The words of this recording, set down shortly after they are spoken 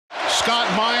Scott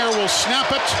Meyer will snap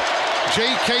it.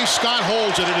 J.K. Scott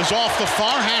holds it. It is off the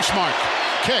far hash mark.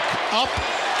 Kick, up,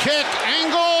 kick,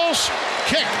 angles.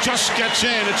 Kick just gets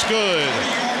in. It's good.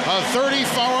 A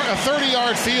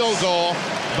 30-yard field goal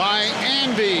by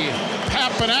Andy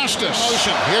Pappanastis.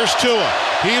 Here's Tua.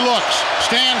 He looks,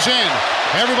 stands in.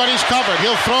 Everybody's covered.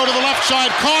 He'll throw to the left side.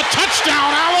 Caught.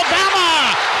 Touchdown,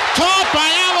 Alabama! Caught by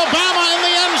Alabama in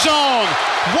the end zone.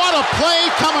 What a play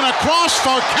coming across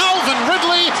for Calvin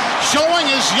Ridley, showing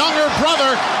his younger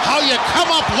brother how you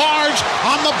come up large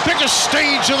on the biggest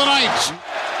stage of the night.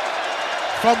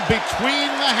 From between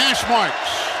the hash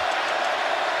marks.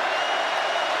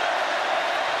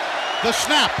 The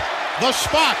snap, the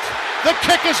spot, the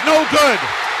kick is no good.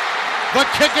 The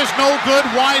kick is no good,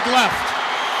 wide left.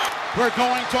 We're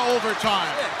going to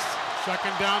overtime.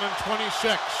 Second down and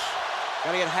 26.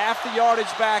 Got to get half the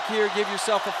yardage back here, give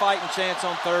yourself a fighting chance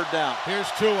on third down. Here's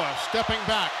Tua, stepping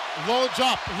back, loads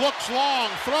up, looks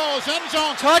long, throws, end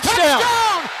zone. Touchdown!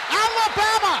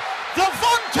 Alabama!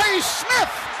 Devontae Smith!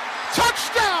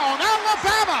 Touchdown,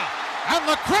 Alabama! And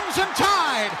the Crimson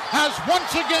Tide has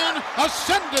once again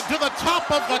ascended to the top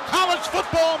of the college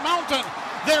football mountain.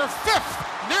 Their 5th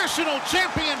national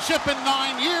championship in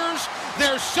 9 years,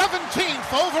 their 17th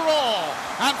overall.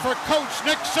 And for Coach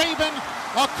Nick Saban,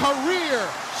 a career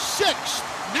 6th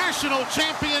national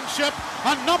championship,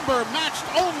 a number matched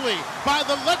only by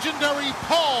the legendary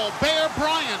Paul Bear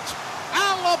Bryant.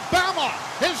 Alabama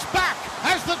is back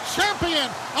as the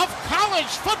champion of college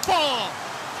football.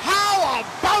 How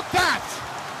about that?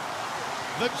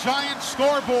 The giant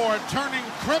scoreboard turning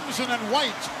crimson and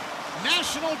white.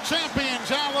 National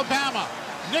champions Alabama.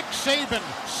 Nick Saban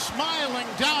smiling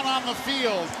down on the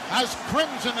field as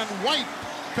crimson and white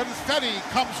confetti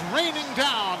comes raining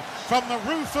down from the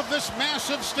roof of this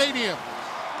massive stadium.